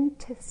begin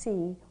to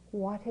see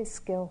what is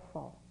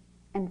skillful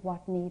and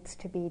what needs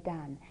to be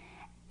done,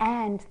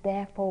 and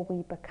therefore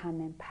we become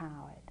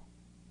empowered.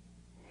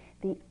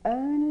 The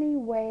only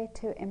way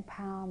to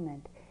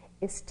empowerment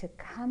is to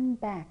come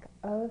back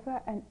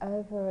over and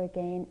over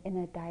again in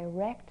a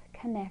direct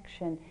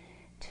connection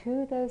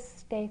to those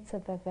states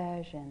of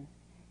aversion,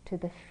 to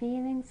the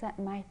feelings that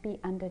might be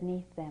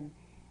underneath them,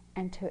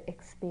 and to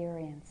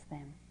experience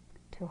them,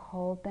 to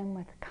hold them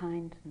with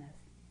kindness,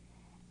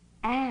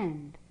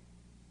 and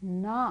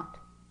not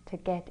to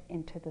get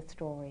into the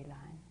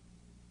storyline.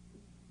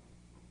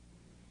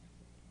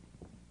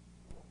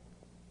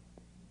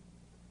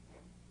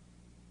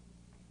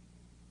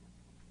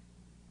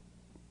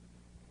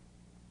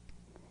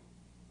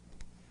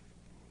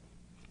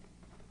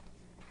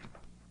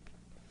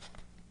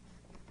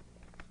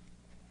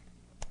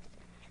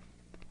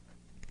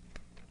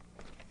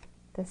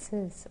 This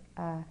is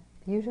a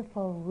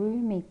beautiful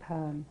Rumi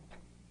poem,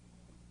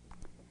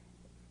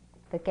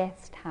 The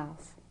Guest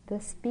House.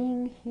 This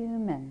being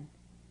human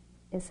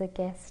is a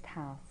guest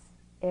house.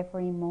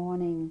 Every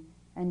morning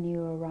a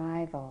new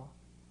arrival,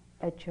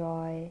 a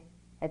joy,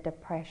 a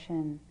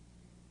depression,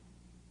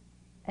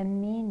 a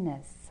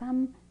meanness,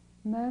 some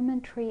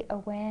momentary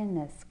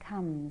awareness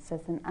comes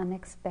as an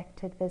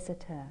unexpected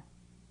visitor.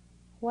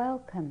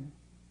 Welcome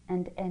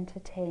and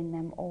entertain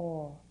them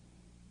all,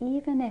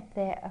 even if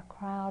they're a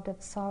crowd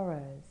of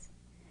sorrows,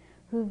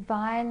 who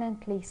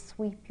violently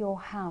sweep your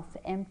house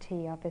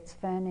empty of its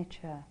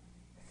furniture.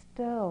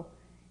 Still,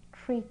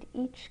 treat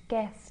each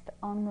guest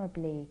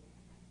honorably.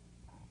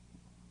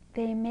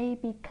 They may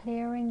be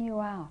clearing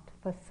you out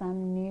for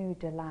some new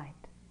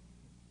delight.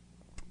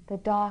 The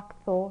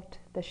dark thought,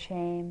 the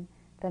shame,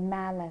 the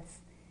malice,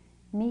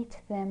 meet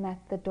them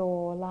at the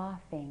door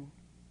laughing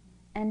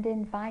and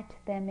invite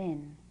them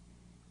in.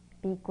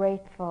 Be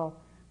grateful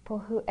for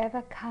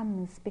whoever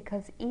comes,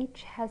 because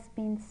each has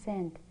been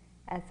sent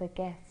as a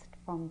guest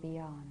from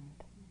beyond.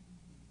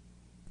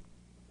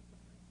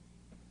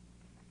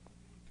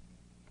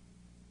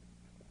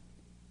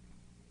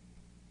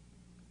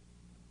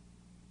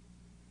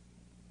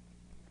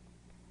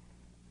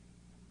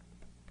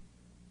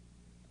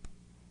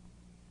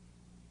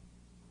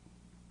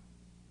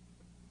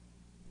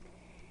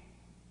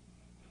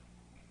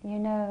 You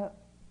know,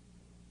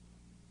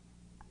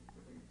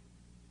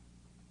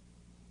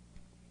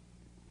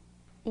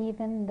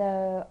 even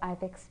though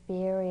I've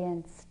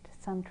experienced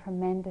some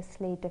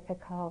tremendously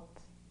difficult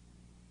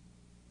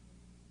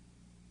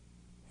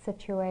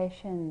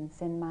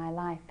situations in my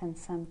life and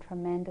some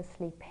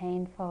tremendously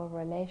painful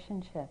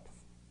relationships,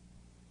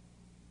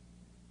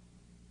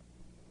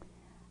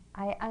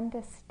 I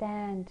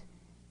understand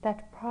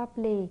that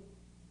probably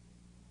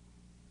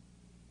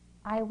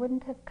I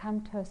wouldn't have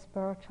come to a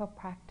spiritual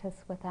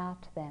practice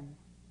without them,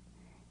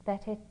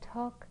 that it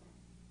took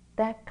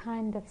that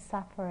kind of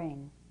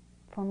suffering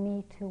for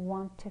me to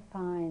want to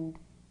find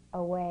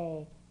a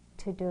way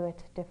to do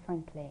it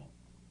differently.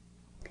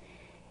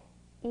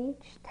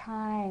 Each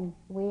time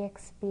we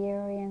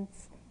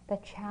experience the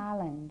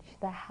challenge,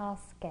 the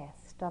house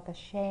guest, of a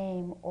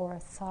shame or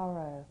a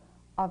sorrow,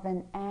 of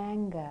an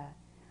anger,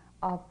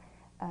 of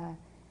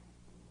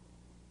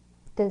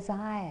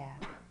desire,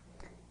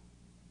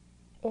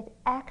 it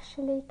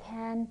actually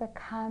can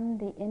become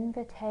the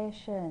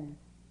invitation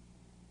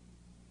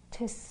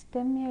to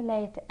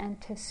stimulate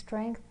and to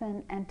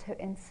strengthen and to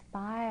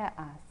inspire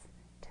us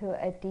to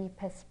a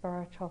deeper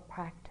spiritual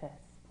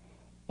practice.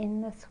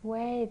 In this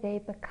way, they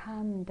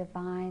become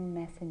divine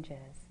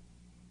messengers.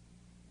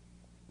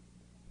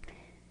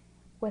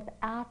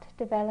 Without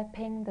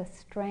developing the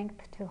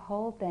strength to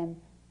hold them,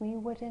 we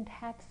wouldn't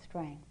have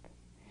strength.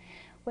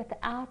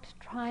 Without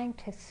trying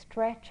to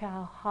stretch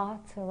our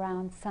hearts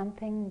around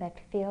something that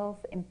feels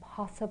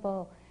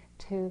impossible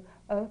to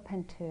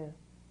open to,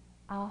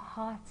 our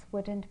hearts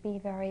wouldn't be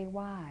very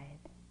wide.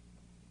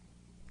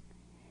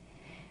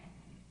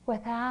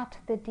 Without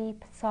the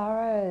deep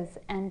sorrows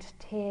and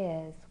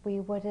tears, we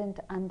wouldn't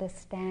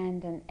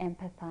understand and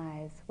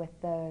empathize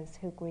with those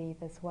who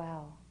grieve as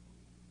well.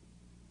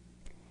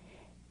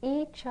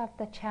 Each of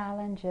the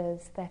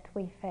challenges that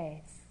we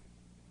face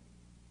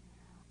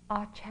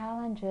are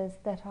challenges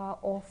that are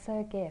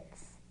also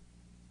gifts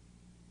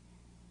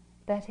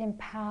that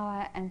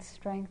empower and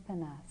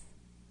strengthen us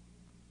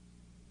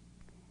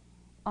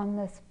on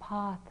this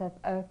path of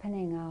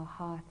opening our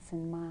hearts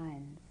and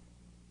minds.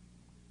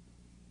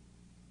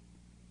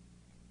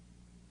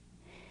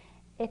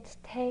 It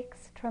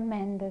takes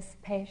tremendous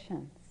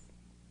patience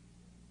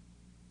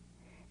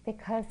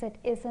because it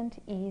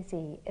isn't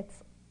easy.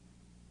 It's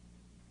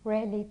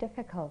really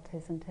difficult,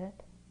 isn't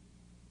it?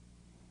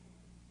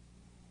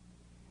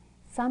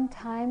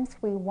 Sometimes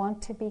we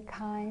want to be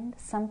kind,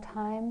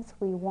 sometimes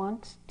we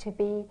want to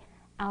be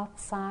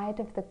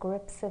outside of the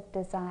grips of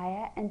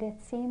desire, and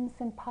it seems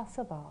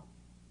impossible.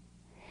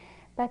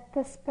 But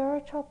the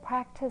spiritual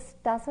practice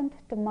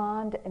doesn't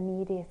demand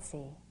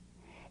immediacy.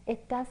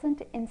 It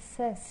doesn't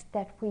insist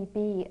that we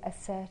be a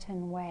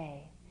certain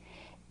way.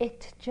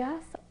 It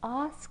just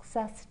asks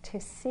us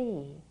to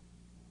see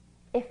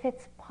if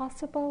it's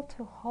possible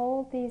to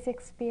hold these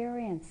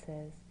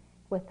experiences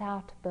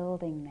without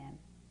building them.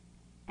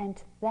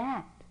 And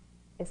that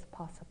is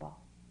possible.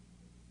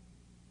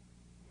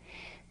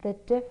 The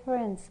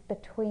difference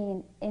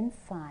between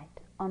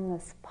insight on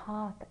this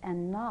path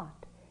and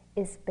not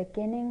is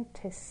beginning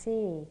to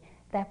see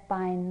that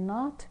by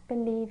not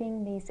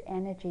believing these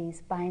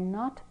energies, by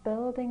not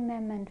building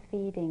them and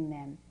feeding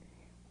them,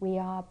 we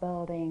are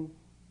building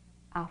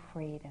our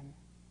freedom.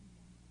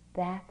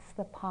 That's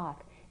the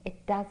path.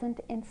 It doesn't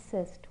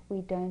insist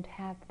we don't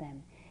have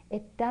them.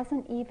 It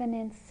doesn't even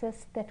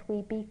insist that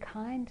we be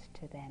kind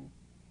to them.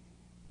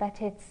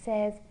 But it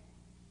says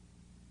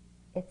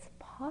it's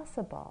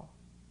possible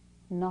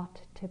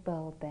not to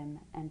build them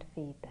and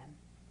feed them.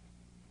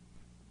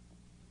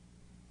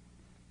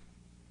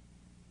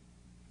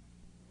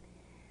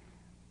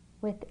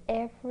 with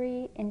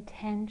every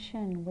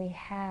intention we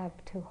have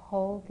to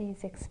hold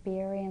these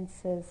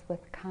experiences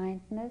with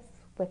kindness,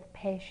 with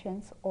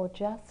patience, or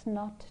just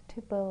not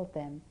to build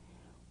them,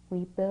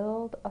 we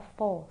build a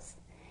force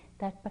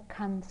that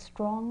becomes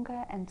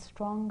stronger and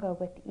stronger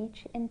with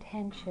each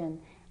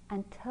intention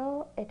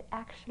until it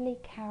actually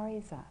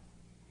carries us.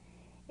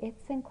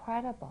 It's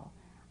incredible.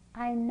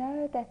 I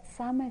know that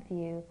some of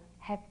you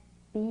have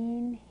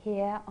been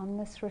here on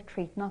this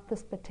retreat, not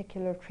this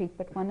particular retreat,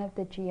 but one of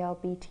the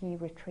GLBT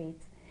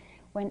retreats,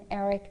 when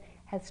Eric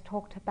has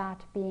talked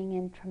about being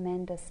in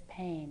tremendous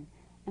pain.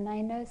 And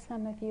I know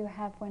some of you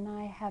have when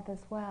I have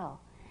as well.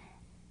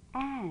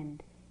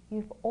 And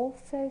you've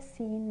also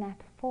seen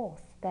that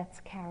force that's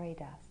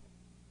carried us.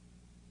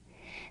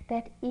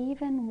 That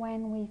even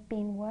when we've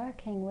been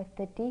working with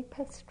the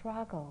deepest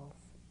struggles,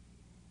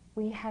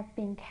 we have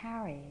been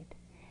carried.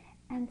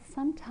 And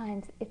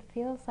sometimes it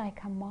feels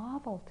like a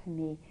marvel to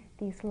me,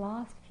 these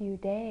last few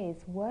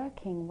days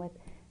working with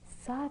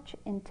such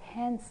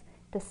intense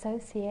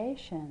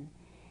dissociation,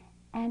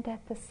 and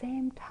at the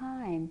same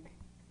time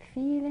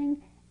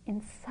feeling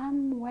in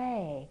some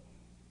way,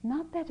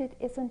 not that it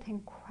isn't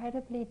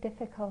incredibly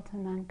difficult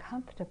and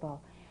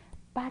uncomfortable,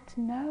 but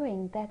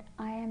knowing that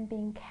I am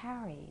being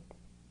carried.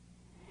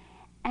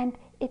 And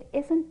it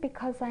isn't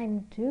because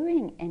I'm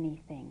doing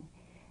anything,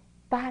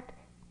 but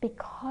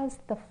because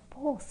the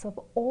force of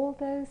all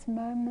those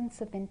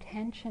moments of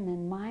intention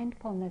and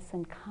mindfulness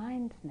and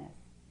kindness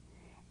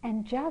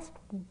and just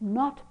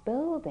not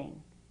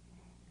building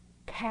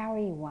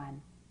carry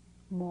one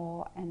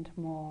more and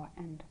more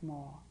and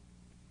more.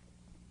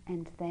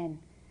 And then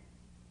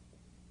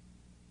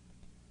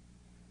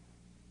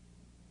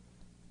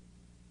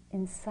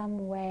in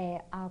some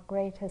way our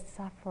greatest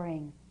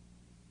suffering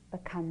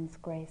becomes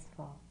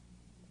graceful.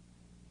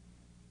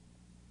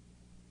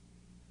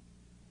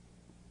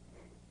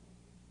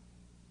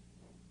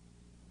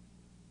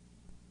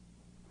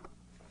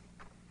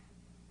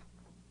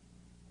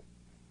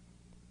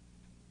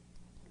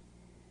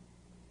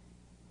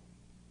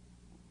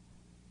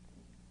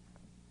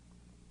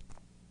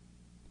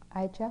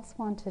 I just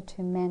wanted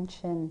to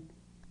mention,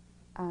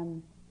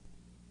 I'm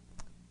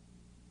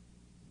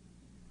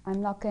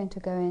not going to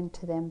go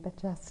into them, but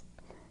just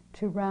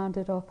to round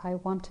it off, I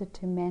wanted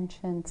to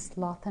mention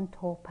sloth and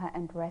torpor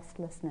and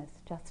restlessness,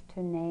 just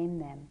to name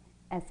them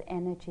as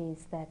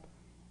energies that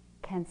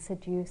can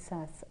seduce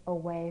us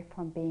away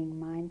from being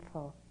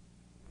mindful,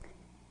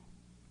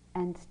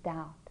 and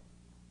doubt.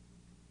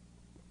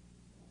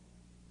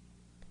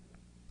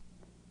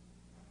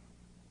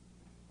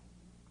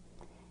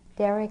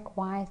 Derek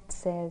White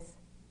says,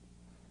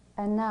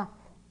 enough.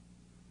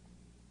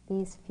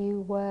 These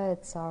few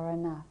words are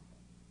enough.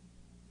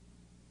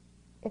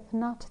 If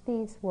not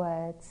these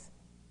words,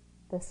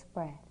 this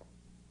breath.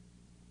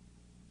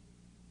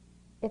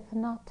 If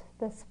not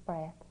this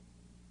breath,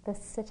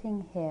 this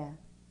sitting here,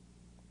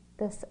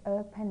 this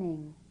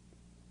opening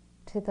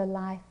to the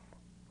life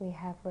we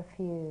have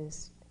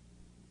refused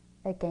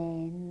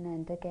again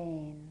and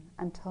again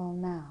until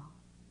now,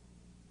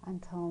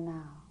 until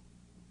now.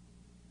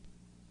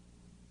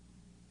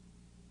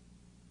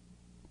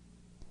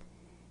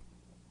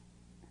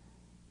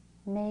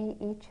 May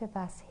each of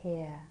us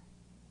here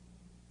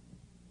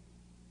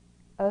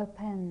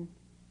open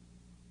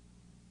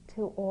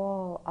to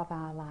all of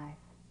our life.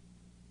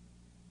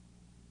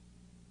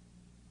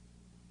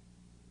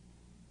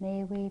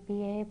 May we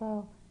be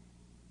able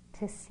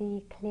to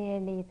see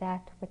clearly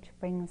that which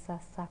brings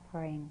us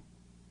suffering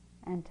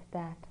and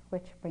that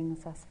which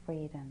brings us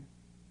freedom.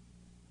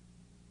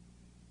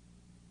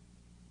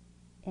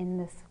 In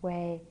this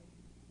way,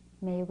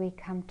 may we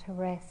come to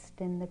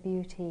rest in the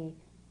beauty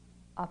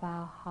of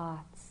our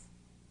hearts,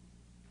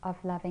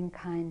 of loving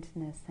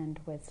kindness and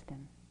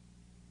wisdom.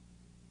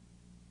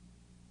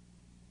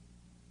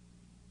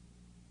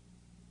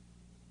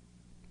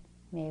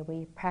 May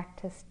we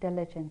practice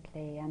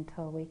diligently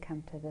until we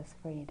come to this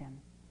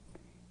freedom.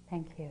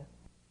 Thank you.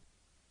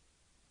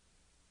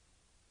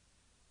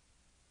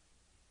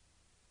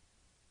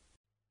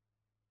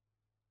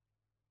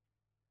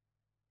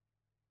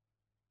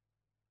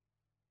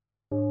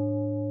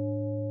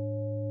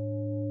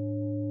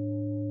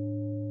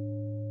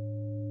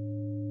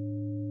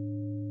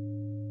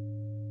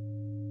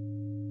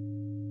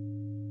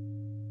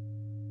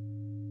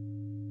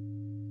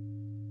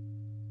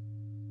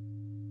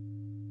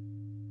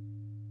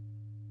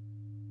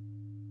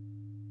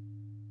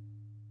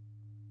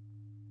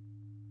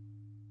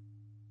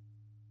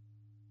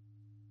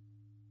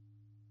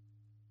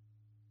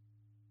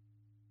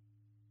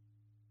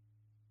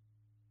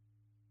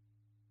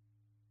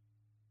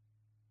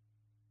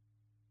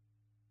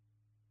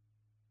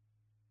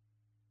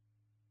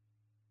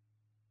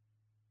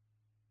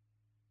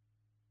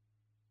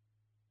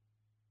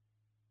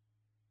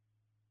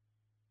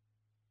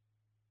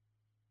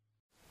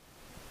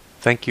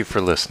 Thank you for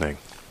listening.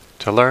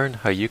 To learn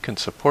how you can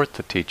support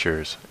the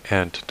teachers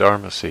and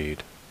Dharma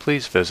Seed,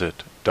 please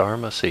visit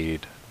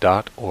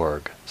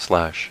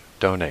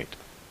dharmaseed.org/donate.